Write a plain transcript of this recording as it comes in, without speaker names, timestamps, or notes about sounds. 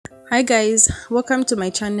Hi guys, welcome to my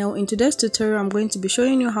channel. In today's tutorial I'm going to be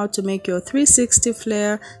showing you how to make your 360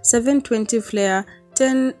 flare, 720 flare,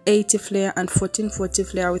 1080 flare and 1440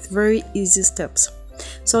 flare with very easy steps.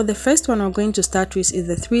 So the first one I'm going to start with is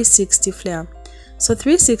the 360 flare. So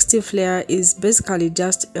 360 flare is basically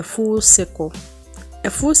just a full circle. A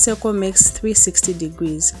full circle makes 360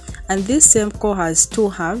 degrees, and this circle has two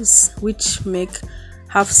halves which make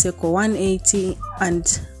half circle 180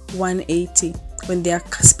 and 180. When they are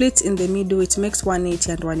split in the middle, it makes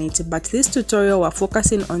 180 and 180, but this tutorial we're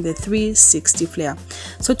focusing on the 360 flare.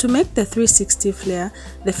 So to make the 360 flare,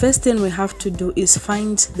 the first thing we have to do is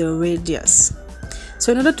find the radius.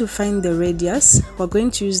 So in order to find the radius, we're going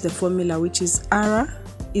to use the formula, which is R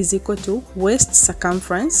is equal to waist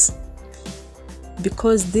circumference,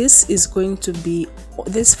 because this flare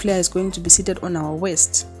is going to be seated on our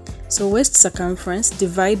waist. So waist circumference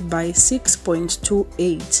divide by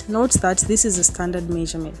 6.28. Note that this is a standard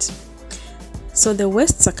measurement. So the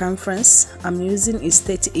waist circumference I'm using is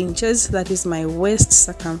 30 inches. That is my waist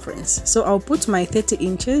circumference. So I'll put my 30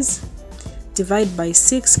 inches divide by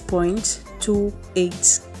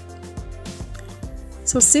 6.28.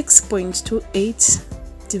 So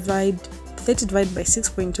 6.28 30 divided by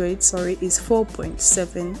 6.28 is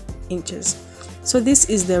 4.7 inches. So this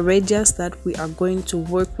is the radius that we are going to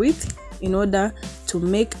work with in order to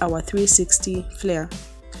make our 360 flare.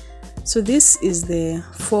 So this is the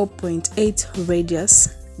 4.8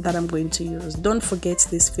 radius that I'm going to use. Don't forget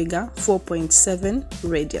this figure, 4.7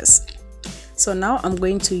 radius. So now I'm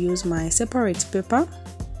going to use my separate paper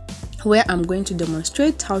where I'm going to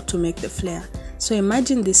demonstrate how to make the flare. So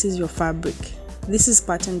imagine this is your fabric. This is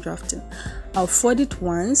pattern drafting. I'll fold it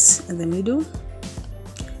once in the middle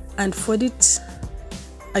and fold it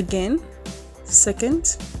again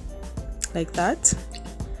second, like that.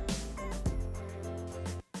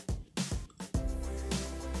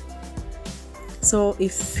 So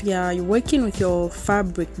if you're working with your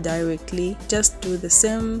fabric directly, just do the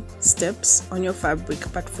same steps on your fabric,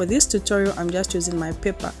 but for this tutorial I'm just using my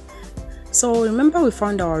paper. So remember we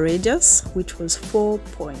found our radius, which was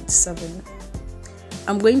 4.7.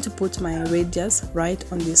 I'm going to put my radius right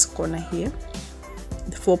on this corner here,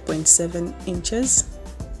 the 4.7 inches.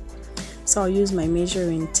 So I'll use my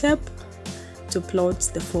measuring tape to plot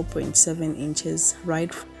the 4.7 inches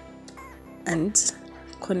right and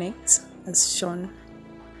connect as shown.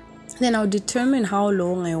 Then I'll determine how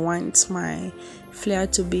long I want my flare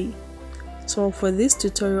to be. So for this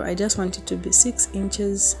tutorial I just want it to be 6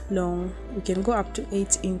 inches long. You can go up to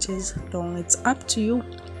 8 inches long, it's up to you.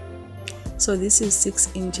 So this is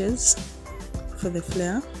 6 inches for the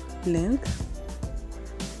flare length.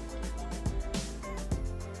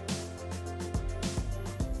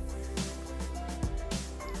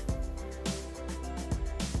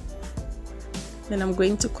 Then I'm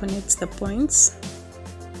going to connect the points.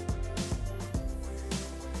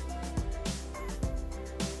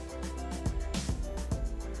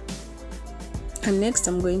 And next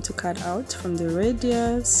I'm going to cut out from the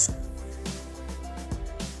radius.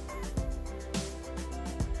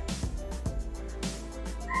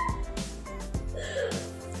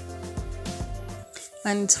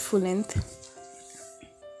 And full length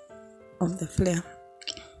of the flare.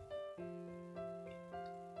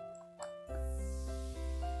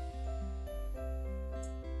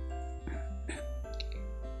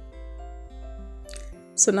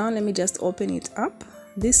 So now let me just open it up.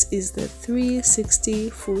 This is the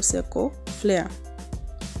 360 full circle flare.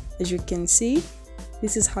 As you can see,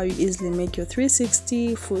 this is how you easily make your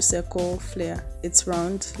 360 full circle flare. It's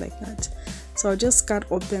round like that. So I'll just cut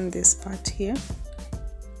open this part here.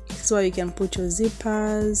 This is where you can put your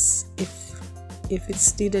zippers if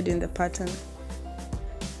it's needed in the pattern.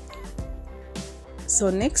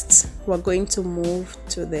 So next we're going to move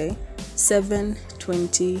to the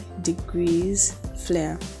 720 degrees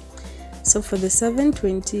flare. So for the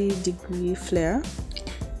 720 degree flare,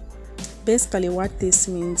 basically what this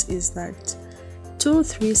means is that two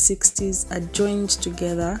 360s are joined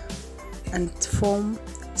together and form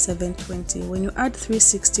 720. When you add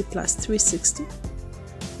 360 plus 360,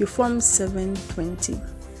 you form 720.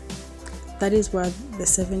 That is where the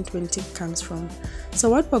 720 comes from.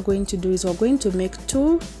 So what we're going to do is we're going to make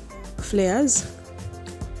two flares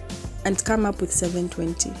and come up with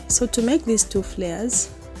 720. So to make these two flares,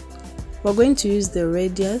 we're going to use the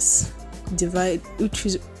radius which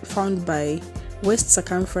is found by waist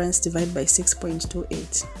circumference divided by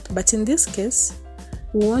 6.28. But in this case,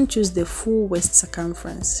 we won't use the full waist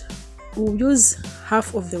circumference. We'll use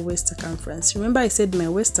half of the waist circumference. Remember I said my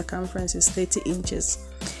waist circumference is 30 inches.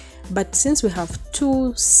 But since we have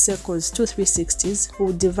two circles, two 360s,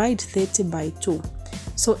 we'll divide 30 by 2.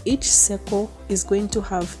 So each circle is going to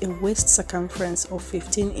have a waist circumference of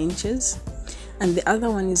 15 inches and the other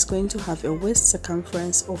one is going to have a waist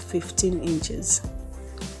circumference of 15 inches.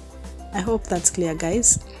 I hope that's clear,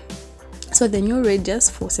 guys. So the new radius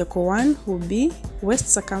for circle 1 will be waist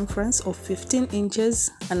circumference of 15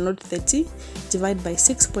 inches and not 30 divided by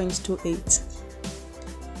 6.28.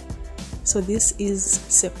 So this is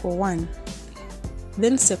circle 1.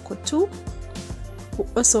 Then circle 2 will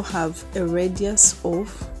also have a radius of,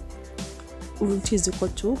 which is equal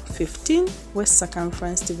to 15 waist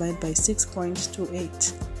circumference divided by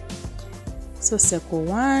 6.28. So circle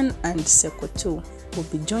 1 and circle 2 will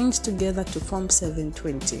be joined together to form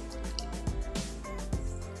 720.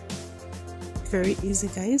 Very easy,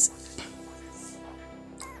 guys.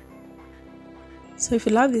 So if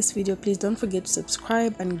you love this video, please don't forget to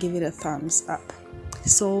subscribe and give it a thumbs up.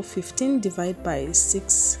 So 15 divided by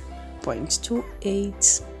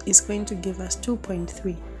 6.28 is going to give us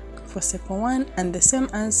 2.3 for circle 1, and the same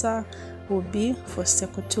answer will be for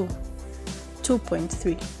circle 2,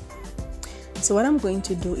 2.3. So what I'm going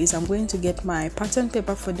to do is I'm going to get my pattern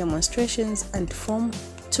paper for demonstrations and form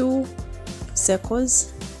 2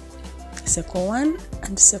 circles, circle 1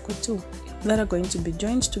 and circle 2, that are going to be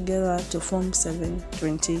joined together to form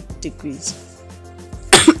 720 degrees.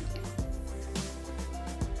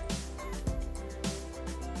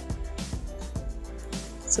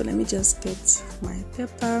 So let me just get my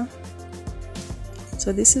paper.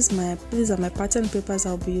 So these are my pattern papers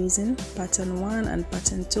I'll be using, pattern 1 and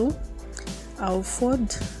pattern 2. I'll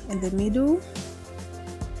fold in the middle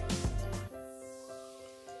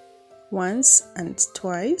once and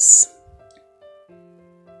twice.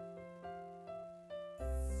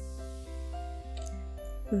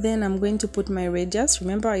 Then I'm going to put my radius.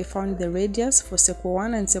 Remember, I found the radius for circle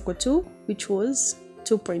 1 and circle 2, which was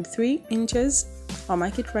 2.3 inches. I'll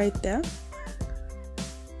mark it right there.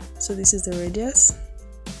 So this is the radius.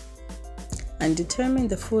 And determine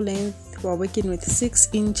the full length. We're working with 6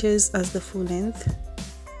 inches as the full length.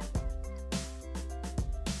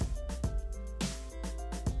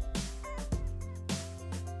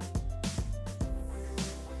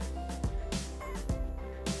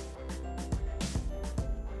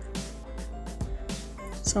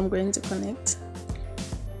 So I'm going to connect.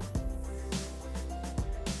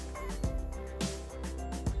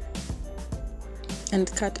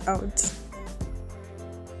 And cut out.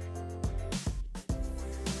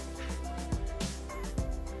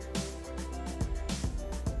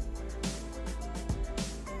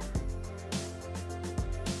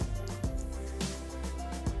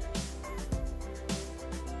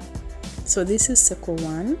 So this is circle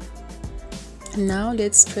 1. Now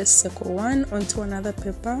let's trace circle 1 onto another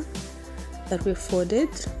paper that we folded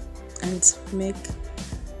and make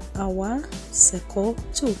our circle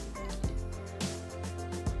 2.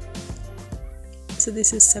 So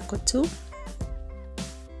this is circle 2.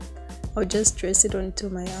 I'll just trace it onto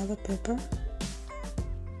my other paper.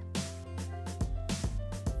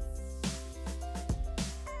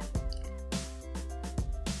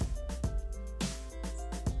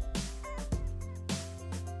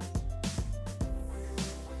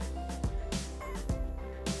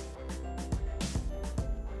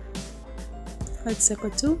 That's circle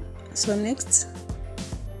 2. So next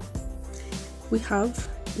we have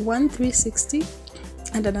one 360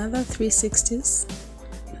 and another 360s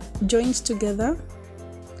joined together.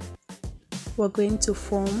 We're going to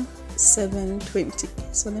form 720.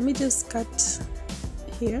 So let me just cut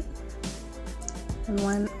here on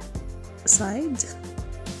one side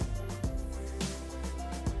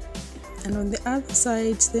and on the other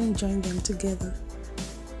side, then join them together.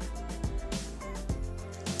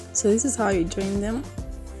 So this is how you join them,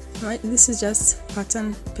 right? This is just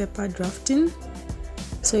pattern paper drafting.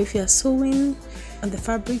 So if you are sewing on the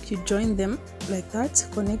fabric, you join them like that,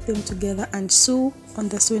 connect them together and sew on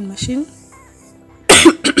the sewing machine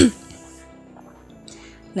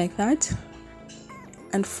like that,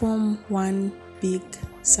 and form one big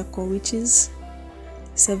circle, which is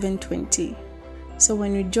 720. So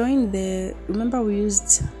when you join remember we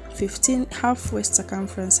used 15 half waist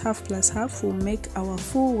circumference, half plus half will make our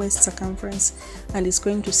full waist circumference, and it's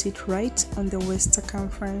going to sit right on the waist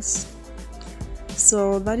circumference.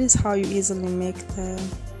 So that is how you easily make the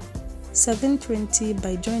 720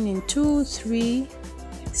 by joining 2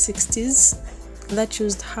 360s that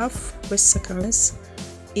used half waist circumference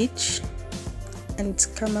each and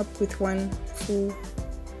come up with one full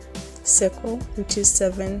circle, which is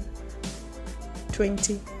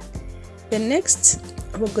 720. Then next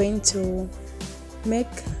we're going to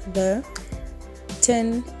make the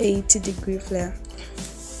 1080 degree flare.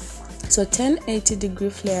 So 1080-degree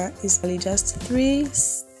flare is just three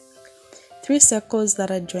circles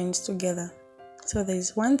that are joined together. So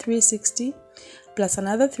there's one 360 plus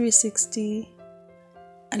another 360,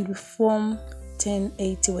 and we form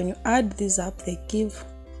 1080. When you add these up, they give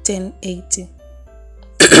 1080.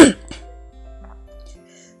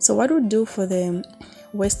 So what we do for the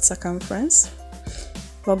waist circumference,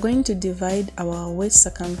 we're going to divide our waist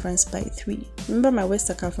circumference by 3. Remember, my waist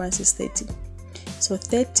circumference is 30. So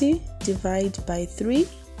 30 divided by 3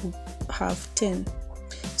 will have 10.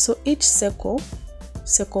 So each circle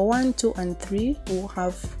 1, 2, and 3 will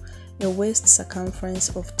have a waist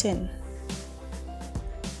circumference of 10.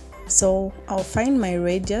 So I'll find my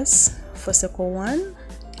radius for circle 1,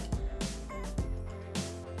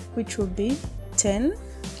 which will be 10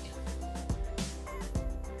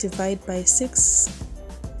 divided by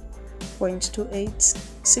 6.28.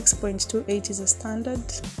 6.28 is a standard.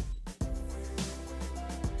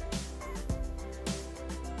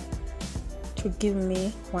 To give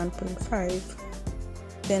me 1.5.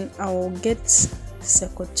 Then I'll get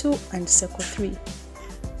circle 2 and circle 3.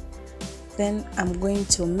 Then I'm going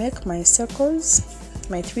to make my circles,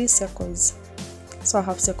 my 3 circles. So I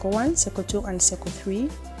have circle 1, circle 2, and circle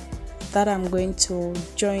 3 that I'm going to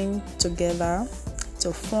join together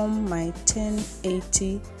to form my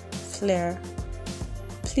 1080 flare.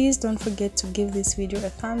 Please don't forget to give this video a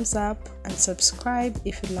thumbs up and subscribe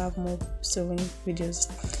if you love more sewing videos.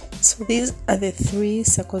 So these are the 3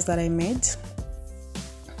 circles that I made,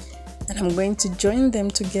 and I'm going to join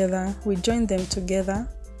them together. We join them together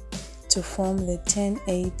to form the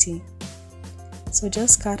 1080. So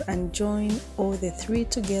just cut and join all the 3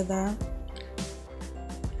 together.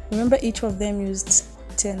 Remember, each of them used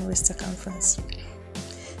 10 waist circumference.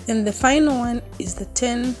 Then the final one is the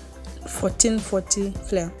 1440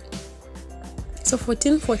 flare. So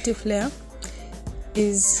 1440 flare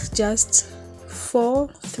is just 4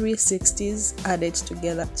 360s added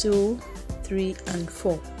together. 2, 3, and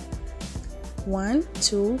 4. 1,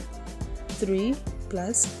 2, 3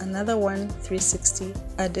 plus another one 360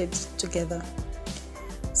 added together.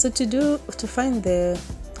 So to find the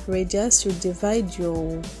radius, you divide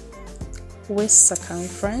your waist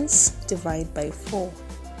circumference divide by 4.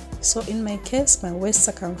 So in my case, my waist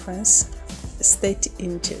circumference is 30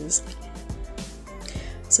 inches.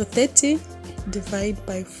 So 30 divided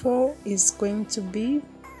by 4 is going to be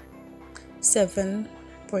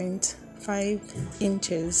 7.5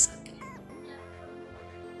 inches.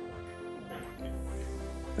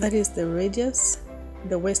 That is the radius,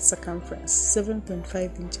 the waist circumference,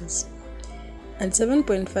 7.5 inches. And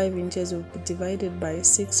 7.5 inches will be divided by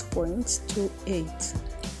 6.28.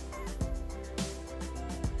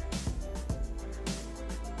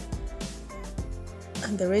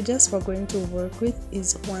 And the radius we're going to work with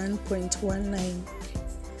is 1.19.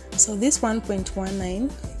 So this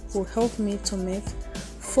 1.19 will help me to make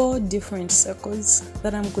 4 different circles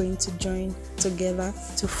that I'm going to join together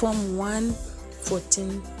to form one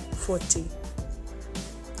 1440.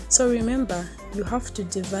 So remember, you have to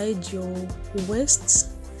divide your waist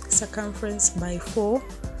circumference by 4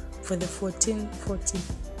 for the 1440.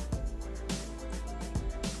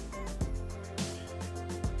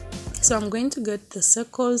 So I'm going to get the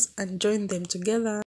circles and join them together.